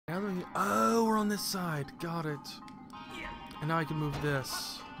Oh, we're on this side. Got it. And now I can move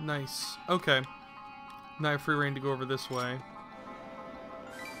this. Nice. Okay. Now I have free reign to go over this way.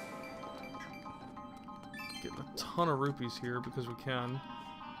 Getting a ton of rupees here because we can.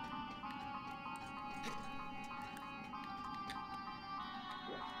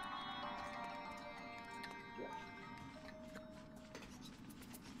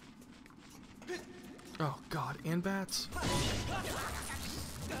 Oh god, and bats?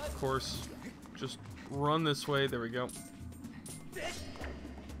 Of course. Just run this way. There we go.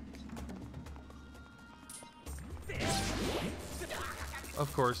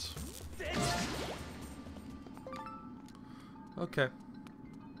 Of course. Okay.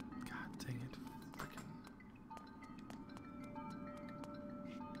 God dang it. Freaking.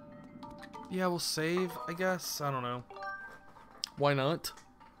 Yeah, we'll save, I guess. I don't know. Why not?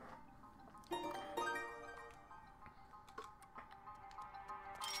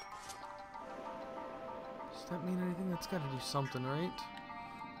 Does that mean anything? That's got to do something, right?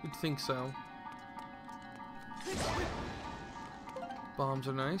 You'd think so. Bombs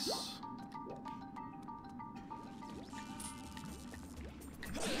are nice.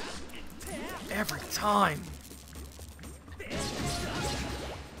 Every time!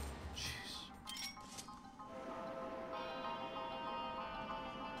 Jeez.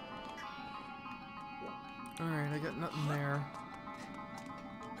 Alright, I got nothing there.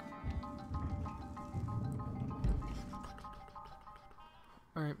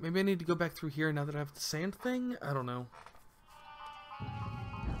 Alright, maybe I need to go back through here now that I have the sand thing? I don't know.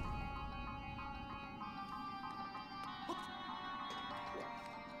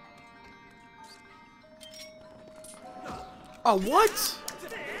 Oh, what?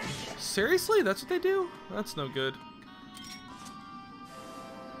 Seriously? That's what they do? That's no good.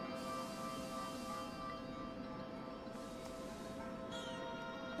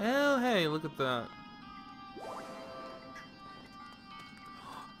 Oh, hey, look at that.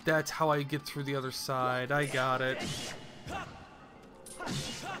 That's how I get through the other side. I got it.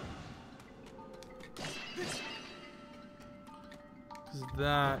 Because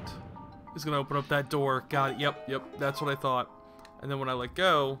that is going to open up that door. Got it. Yep. That's what I thought. And then when I let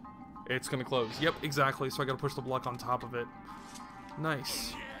go, it's going to close. Yep, exactly. So I got to push the block on top of it.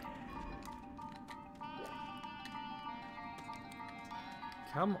 Nice.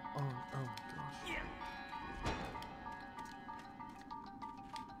 Come on. Oh my gosh.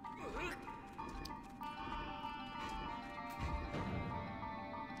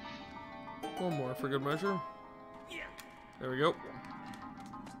 One more for good measure. There we go.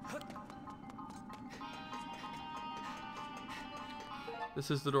 This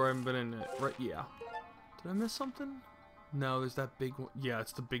is the door I haven't been in it. Right, yeah. Did I miss something? No, there's that big one. Yeah,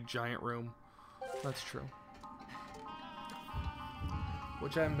 it's the big giant room. That's true.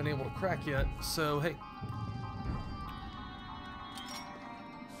 Which I haven't been able to crack yet, so hey.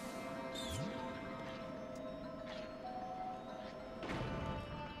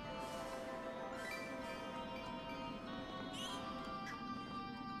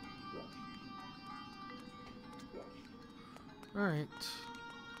 Alright.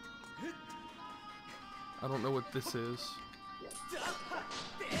 I don't know what this is.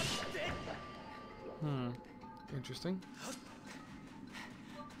 Interesting.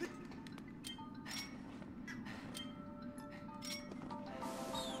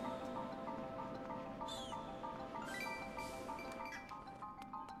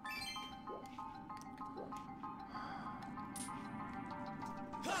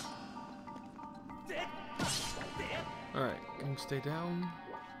 Alright, can you stay down?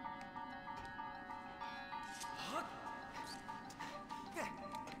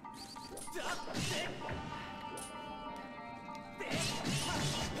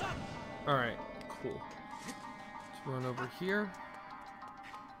 Alright, cool. Let's run over here.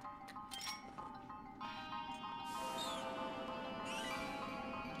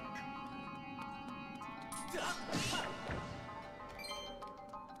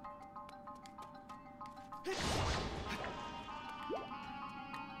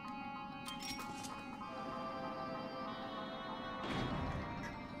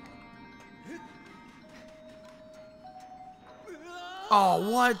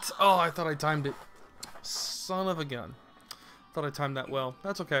 Oh, what? Oh, I thought I timed it. Son of a gun. Thought I timed that well.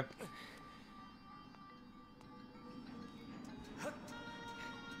 That's okay.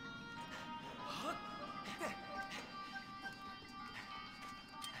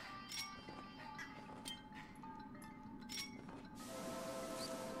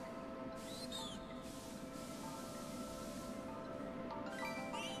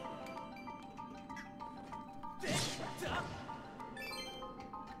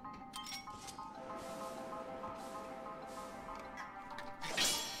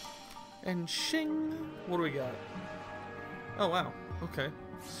 And shing! What do we got? Oh, wow. Okay.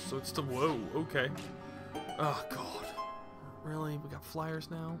 So it's the... Whoa, okay. Oh, God. Really? We got flyers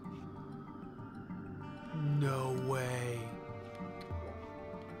now? No way.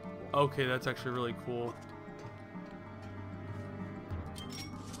 Okay, that's actually really cool.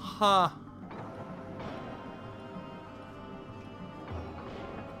 Huh.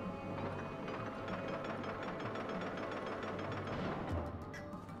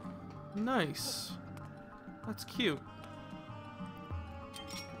 Nice. That's cute.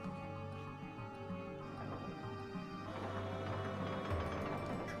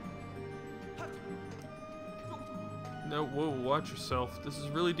 No, whoa, watch yourself. This is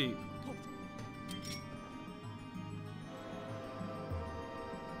really deep.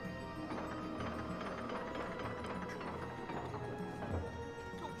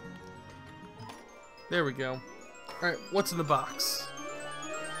 There we go. Alright, what's in the box?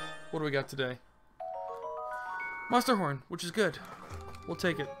 What do we got today? Monster Horn, which is good. We'll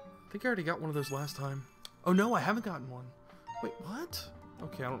take it. I think I already got one of those last time. Oh no, I haven't gotten one. Wait, what?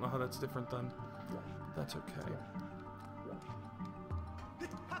 Okay, I don't know how that's different then. That's okay.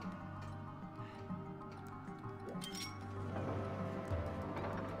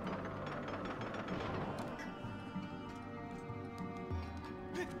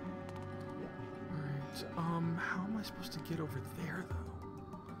 How am I supposed to get over there, though?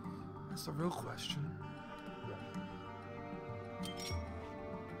 That's the real question.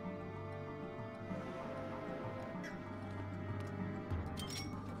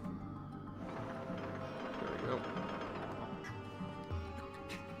 There we go.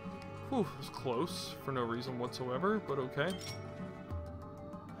 Whew, it was close for no reason whatsoever, but okay.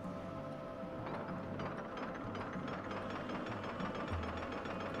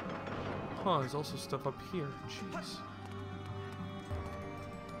 Huh, there's also stuff up here. Jeez.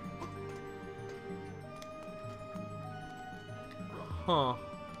 Huh.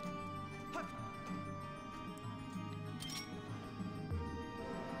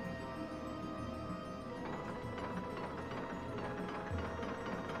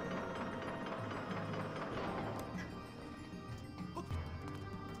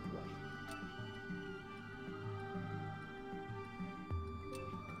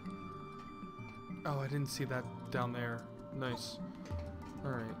 Oh, I didn't see that down there. Nice.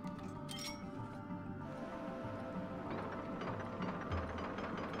 Alright.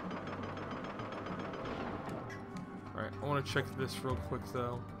 Alright, I want to check this real quick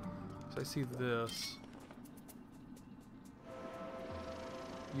though. So I see this.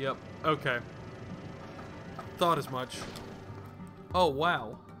 Yep, okay. Thought as much. Oh,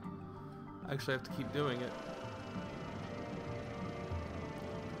 wow. I actually have to keep doing it.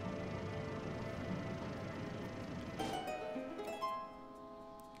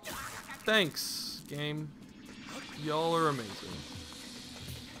 Thanks, game. Y'all are amazing.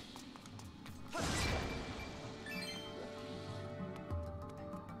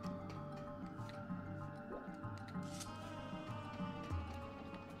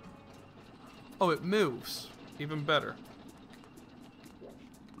 Oh, it moves. Even better.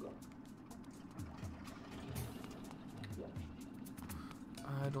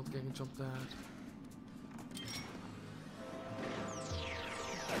 I don't think I can jump that.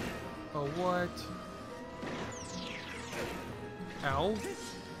 Oh, what? Ow.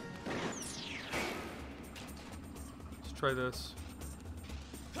 Let's try this.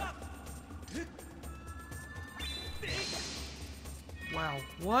 Wow,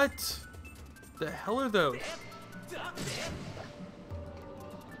 what? The hell are those?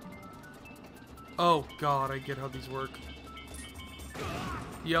 Oh god, I get how these work.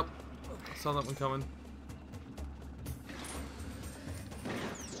 Yep. Saw that one coming.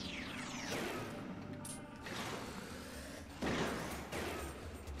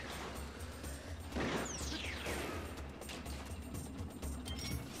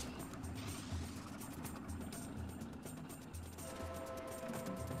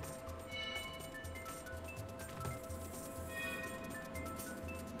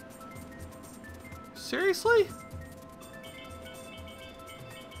 Seriously?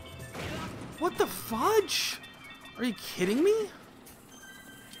 What the fudge? Are you kidding me?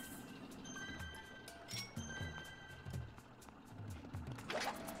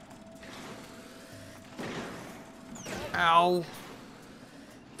 Ow.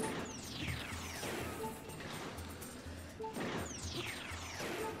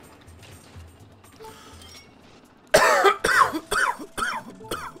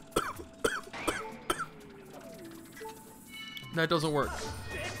 That doesn't work.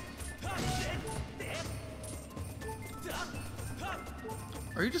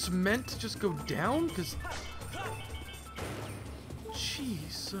 Are you just meant to just go down? Because...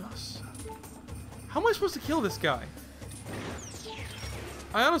 Jesus. How am I supposed to kill this guy?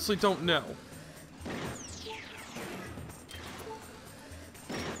 I honestly don't know.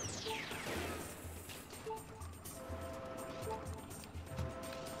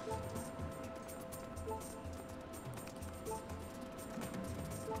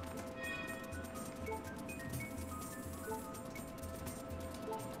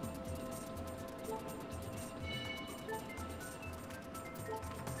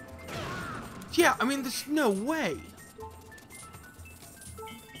 Yeah, I mean, there's no way.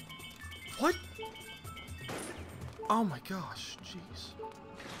 What? Oh my gosh, jeez.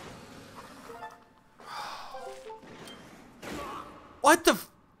 What the f—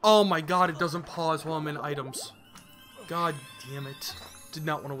 oh my god, it doesn't pause while I'm in items. God damn it. Did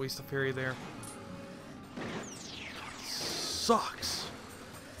not want to waste a fairy there. Sucks.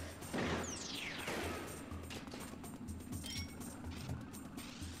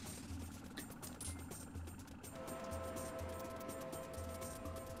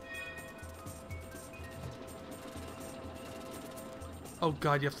 Oh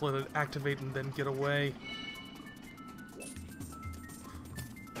god, you have to let it activate and then get away.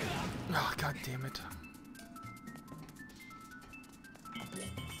 Oh, god damn it.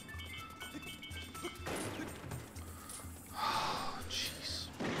 Oh, jeez.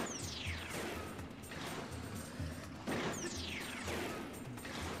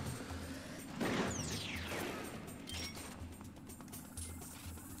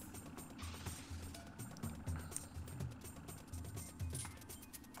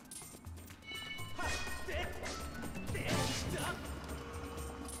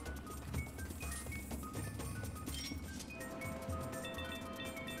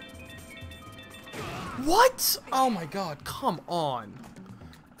 What? Oh my god, come on.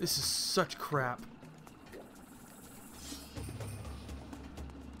 This is such crap.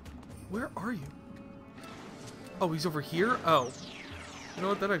 Where are you? Oh, he's over here? Oh. You know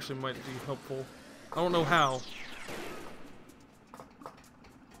what? That actually might be helpful. I don't know how.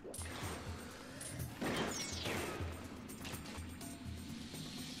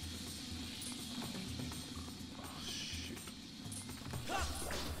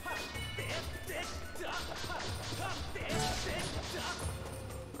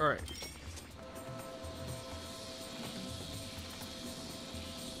 Alright.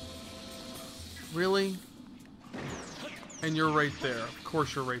 Really? And you're right there. Of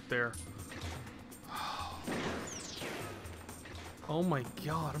course you're right there. Oh my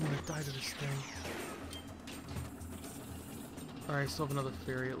god, I'm gonna die to this thing. Alright, still have another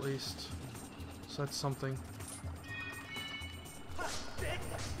fairy at least. So that's something.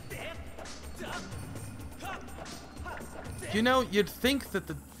 You know, you'd think that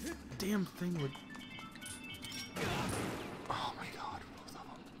the damn thing would... Oh my god, both of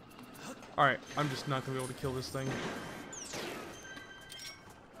them. Alright, I'm just not gonna be able to kill this thing.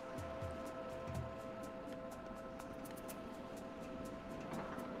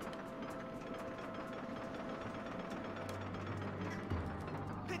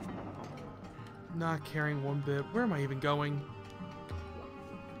 Not caring one bit. Where am I even going?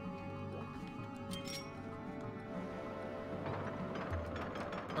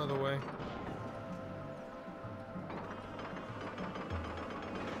 Other way.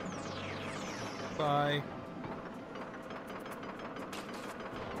 Bye.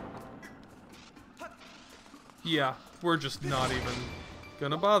 Yeah, we're just not even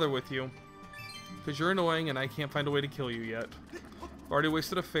gonna bother with you. Because you're annoying and I can't find a way to kill you yet. Already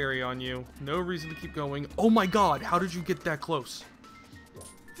wasted a fairy on you. No reason to keep going. Oh my god, how did you get that close?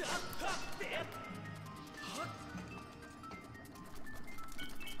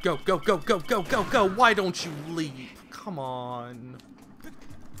 Go, go, go, go, go, go, go! Why don't you leap? Come on.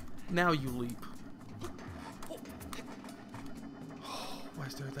 Now you leap. Why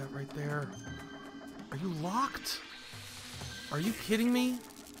is there that right there? Are you locked? Are you kidding me?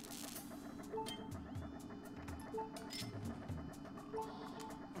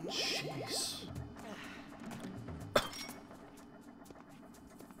 Jeez.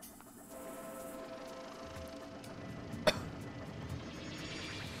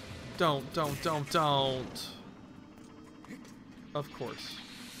 Don't. Of course.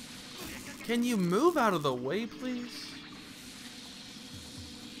 Can you move out of the way, please?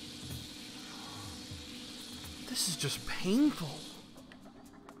 This is just painful.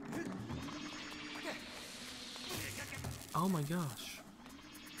 Oh my gosh.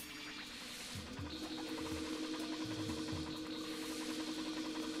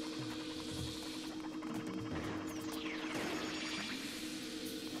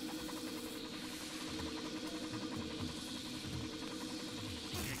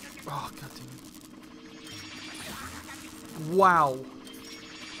 Oh, god damn. Wow.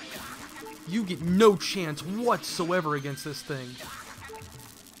 You get no chance whatsoever against this thing.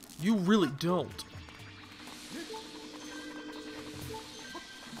 You really don't.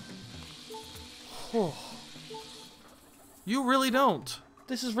 Oh. You really don't.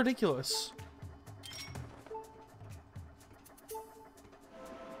 This is ridiculous.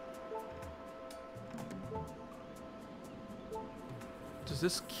 Does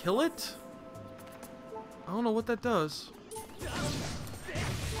this kill it? I don't know what that does.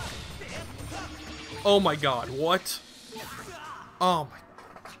 Oh my god, what? Oh my...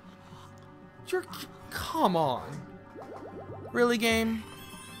 You're... Come on. Really, game?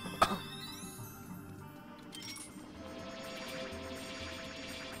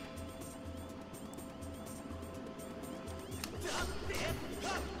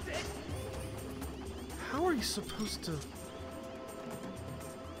 How are you supposed to...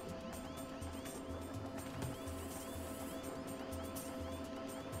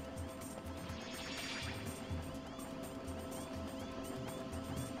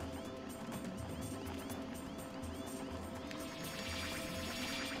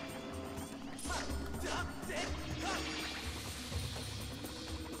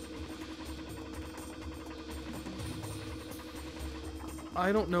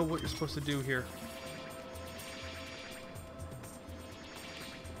 I don't know what you're supposed to do here.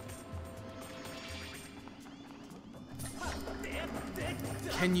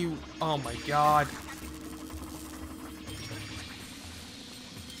 Can you... Oh my god.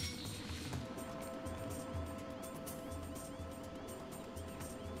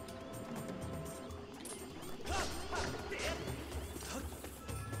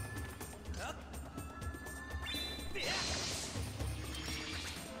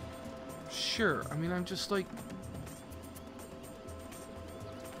 Sure, I mean, I'm just like...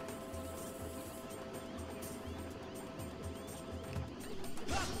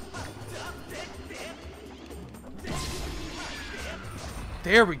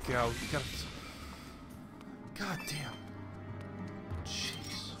 There we go. You gotta... God damn.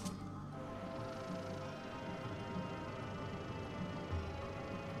 Jeez.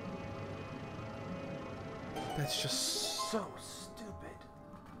 That's just so stupid.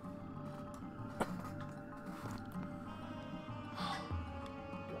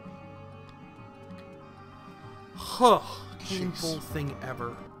 Huh. Painful thing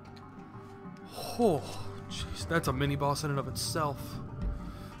ever. Oh, jeez. That's a mini boss in and of itself.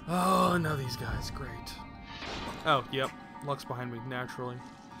 Oh, no, these guys. Great. Oh, yep. Luck's behind me, naturally.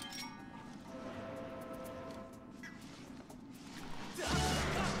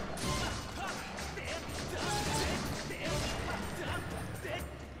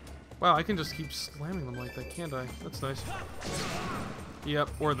 Wow, I can just keep slamming them like that, can't I? That's nice. Yep,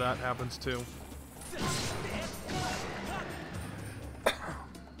 or that happens too.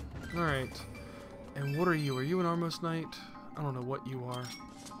 Alright. And what are you? Are you an Armos Knight? I don't know what you are.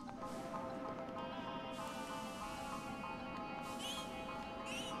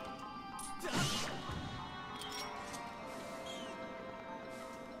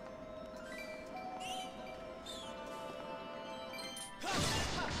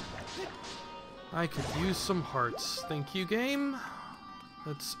 I could use some hearts. Thank you, game.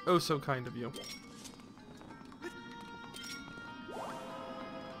 That's oh so kind of you.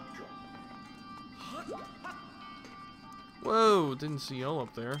 Whoa, didn't see y'all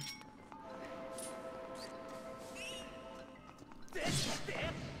up there.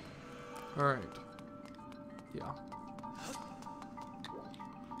 Alright. Yeah.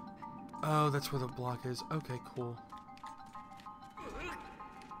 Oh, that's where the block is. Okay, cool.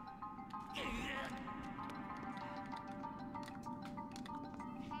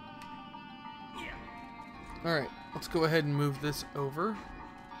 Alright, let's go ahead and move this over.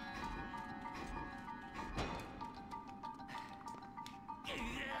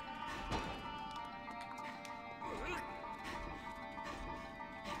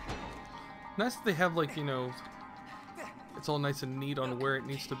 Nice that they have, like, you know, it's all nice and neat on where it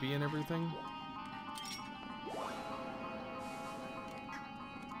needs to be and everything.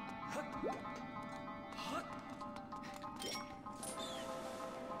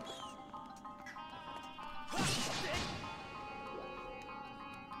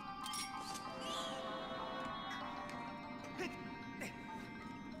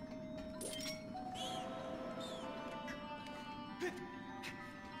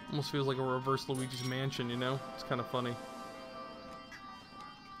 Almost feels like a reverse Luigi's Mansion, you know? It's kind of funny.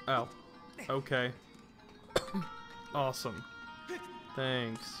 Oh. Okay. Awesome.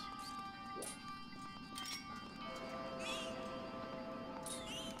 Thanks.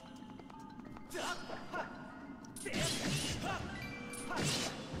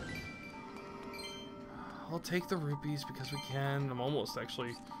 I'll take the rupees because we can. I'm almost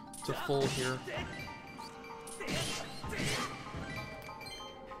actually to full here.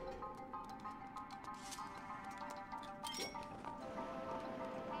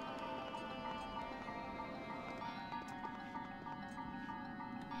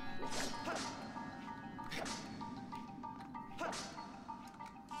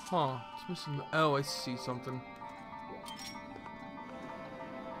 Huh, it's missing. Oh, I see something.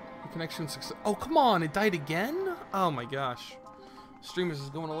 The connection success. Oh, come on, it died again? Oh my gosh. Streamers is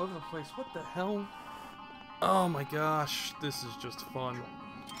going all over the place. What the hell? Oh my gosh, this is just fun.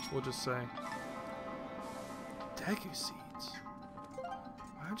 We'll just say. Deku seeds.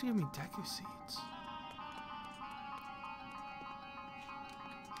 Why would you give me Deku seeds?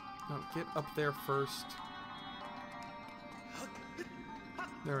 No, get up there first.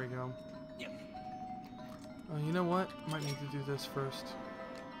 There we go. You know what? Might need to do this first.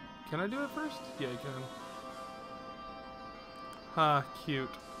 Can I do it first? Yeah, I can. Ha, cute.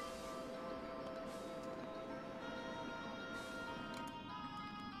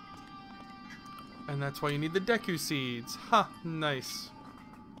 And that's why you need the Deku seeds. Ha, nice.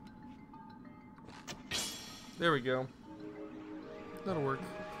 There we go. That'll work.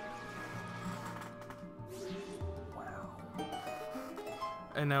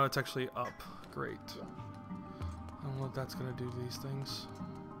 And now it's actually up. Great. I don't know what that's gonna do to these things.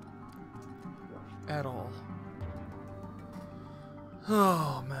 At all.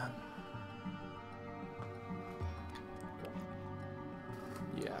 Oh, man.